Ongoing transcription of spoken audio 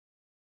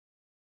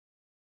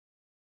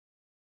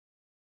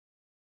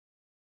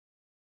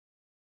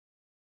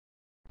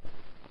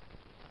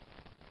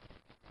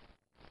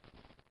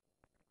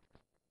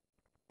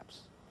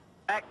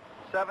Back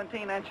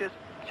 17 inches,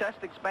 chest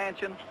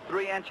expansion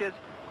 3 inches,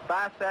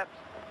 biceps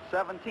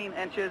 17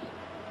 inches,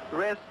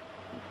 wrists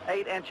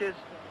 8 inches,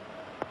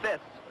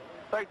 fists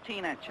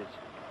 13 inches,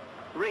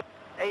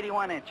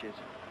 81 inches.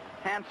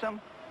 Handsome?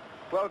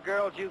 Well,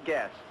 girls, you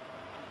guessed.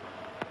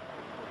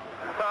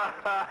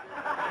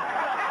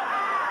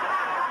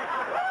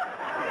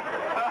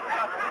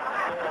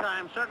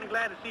 I'm certainly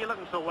glad to see you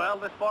looking so well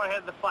this far ahead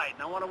of the fight.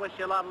 And I want to wish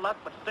you a lot of luck,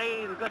 but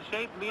stay in good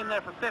shape and be in there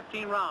for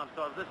 15 rounds.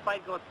 Because if this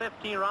fight goes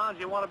 15 rounds,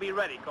 you want to be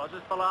ready. Because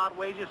this fellow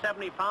outweighs you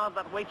 70 pounds.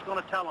 That weight's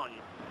going to tell on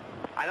you.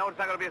 I know it's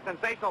not going to be a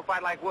sensational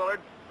fight like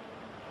Willard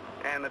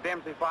and the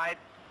Dempsey fight,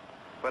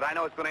 but I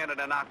know it's going to end in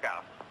a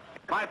knockout.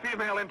 My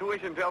female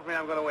intuition tells me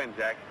I'm going to win,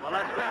 Jack. Well,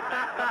 that's good.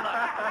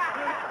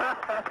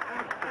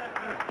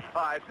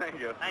 All right, thank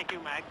you. Thank you,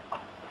 Mac.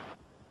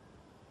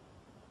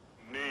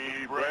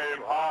 Knee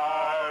brave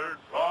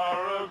hearts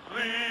are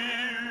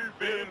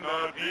asleep in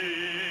the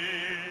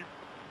deep.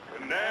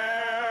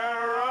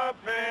 Ne'er a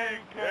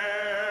pink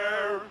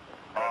care,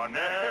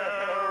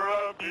 ne'er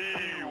a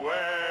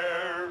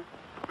beware.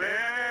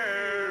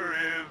 Bear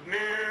is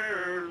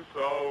near,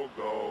 so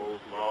go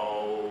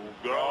slow,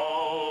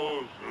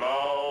 go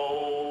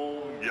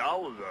slow.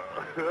 Yowza.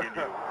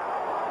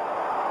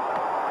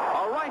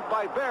 A right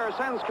by Baer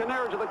sends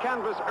Canero to the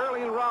canvas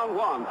early in round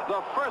 1,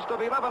 the first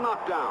of 11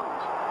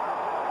 knockdowns.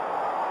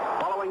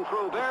 Following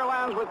through, Baer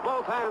lands with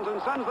both hands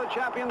and sends the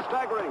champion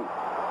staggering.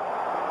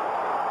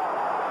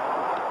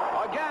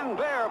 Again,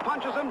 Baer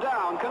punches him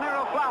down.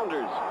 Canero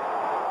flounders.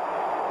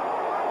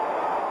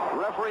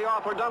 Referee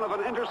Arthur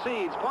Donovan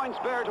intercedes, points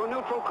Baer to a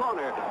neutral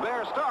corner.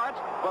 Baer starts,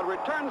 but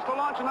returns to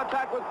launch an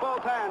attack with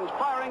both hands,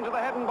 firing to the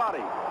head and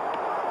body.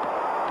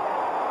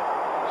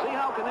 See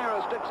how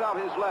Canero sticks out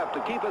his left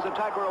to keep his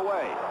attacker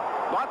away.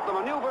 But the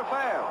maneuver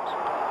fails.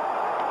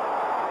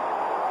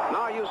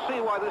 Now you see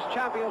why this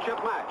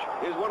championship match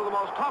is one of the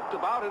most talked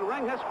about in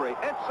ring history.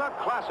 It's a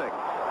classic.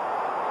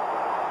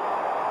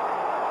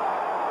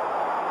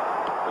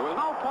 There was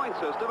no point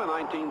system in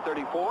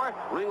 1934.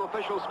 Ring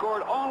officials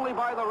scored only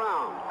by the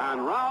round.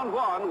 And round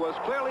 1 was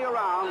clearly a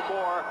round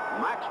for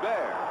Max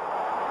Baer.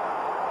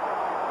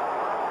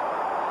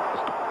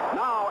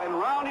 Now in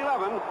round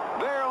 11,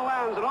 Baer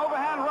lands an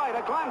overhand right,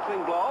 a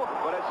glancing blow,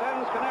 but it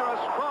sends Canero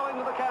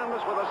sprawling to the canvas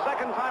for the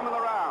second time in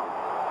the round.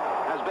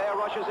 As Baer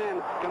rushes in,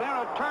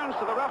 Canero turns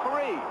to the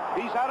referee.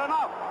 He's had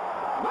enough.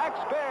 Max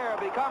Baer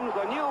becomes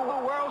the new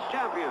world's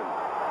champion.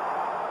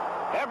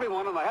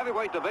 Everyone in the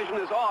heavyweight division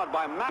is awed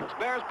by Max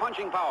Baer's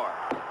punching power.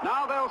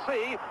 Now they'll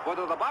see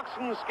whether the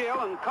boxing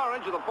skill and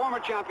courage of the former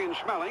champion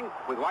Schmeling,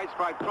 with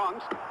white-striped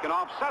trunks, can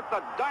offset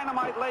the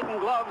dynamite-laden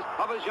gloves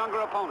of his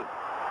younger opponent.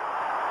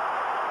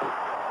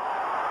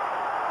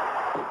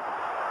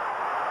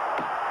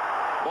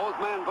 Both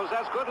men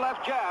possess good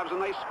left jabs, and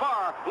they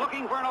spar,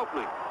 looking for an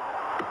opening.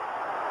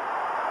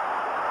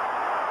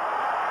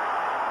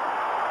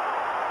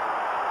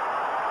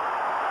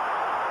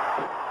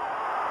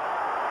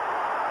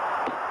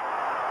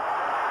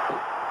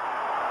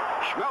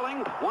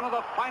 Schmeling, one of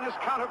the finest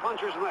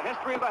counterpunchers in the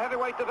history of the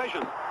heavyweight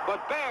division.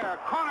 But Baer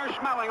corners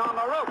Schmeling on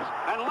the ropes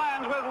and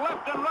lands with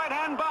left and right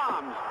hand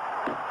bombs.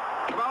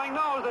 Schmeling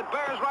knows that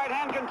Baer's right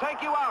hand can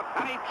take you out,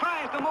 and he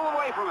tries to move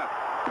away from it.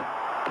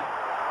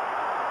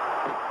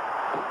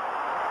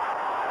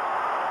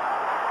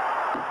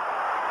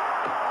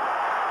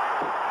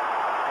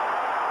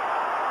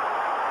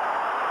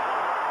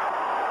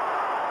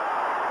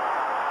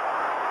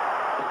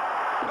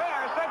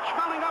 Baer sets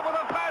Schmeling up with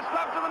a fast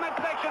left to the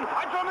midsection.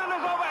 A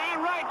tremendous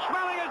overhand right.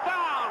 Schmeling is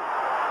down.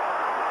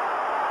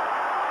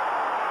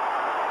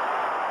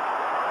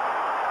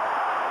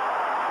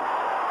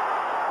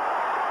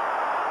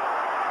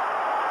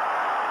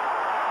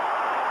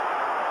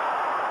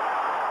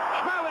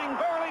 Schmeling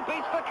barely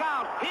beats the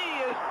count.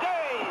 He is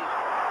dazed.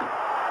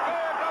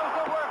 Baer goes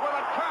to work with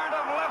a turn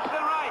of lefts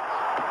and rights.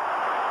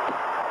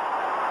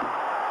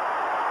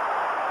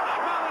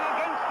 Schmeling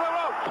against the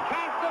ropes.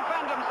 Can't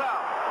defend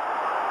himself.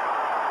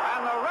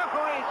 And the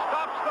referee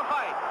stops the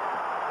fight.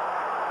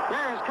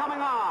 Baer's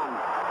coming on.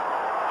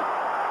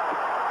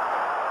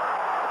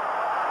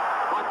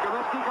 But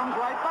Comiskey comes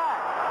right back.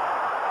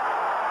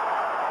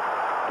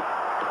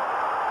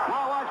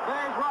 Now watch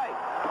Baer's right.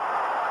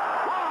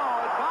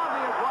 Wow, it's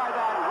obvious why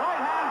that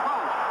right-hand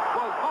punch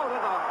was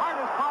voted the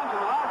hardest punch in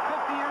the last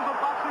 50 years of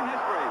boxing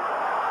history.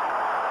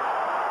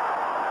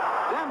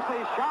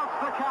 Dempsey shouts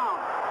the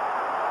count.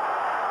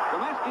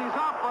 Comiskey's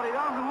up, but he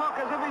doesn't look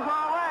as if he's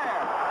all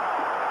there.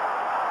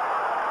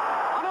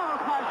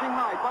 Smashing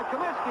right, but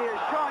Comiskey is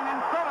showing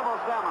incredible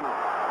stamina.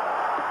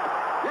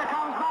 Here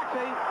comes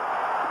Maxey.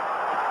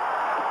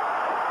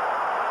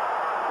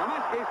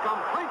 Comiskey's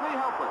completely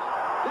helpless.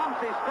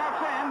 Dempsey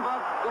steps in,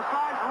 but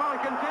decides to really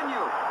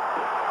continue.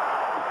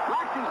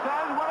 Maxey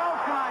says, what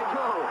else can I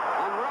do?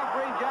 And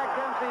referee Jack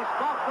Dempsey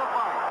stops the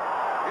fight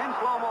in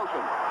slow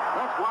motion.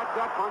 Let's watch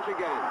that punch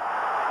again.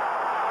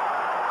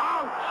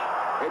 Ouch!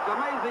 It's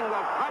amazing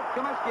that Pat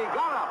Comiskey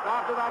got up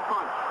after that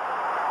punch.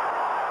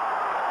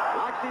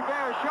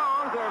 Baer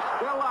shows there's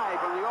still life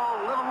in the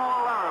old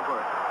Livermore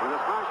Larrapper with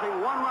a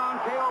smashing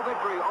one-round KO victory.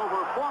 victory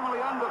over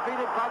formerly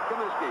undefeated Pat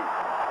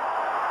Comiskey.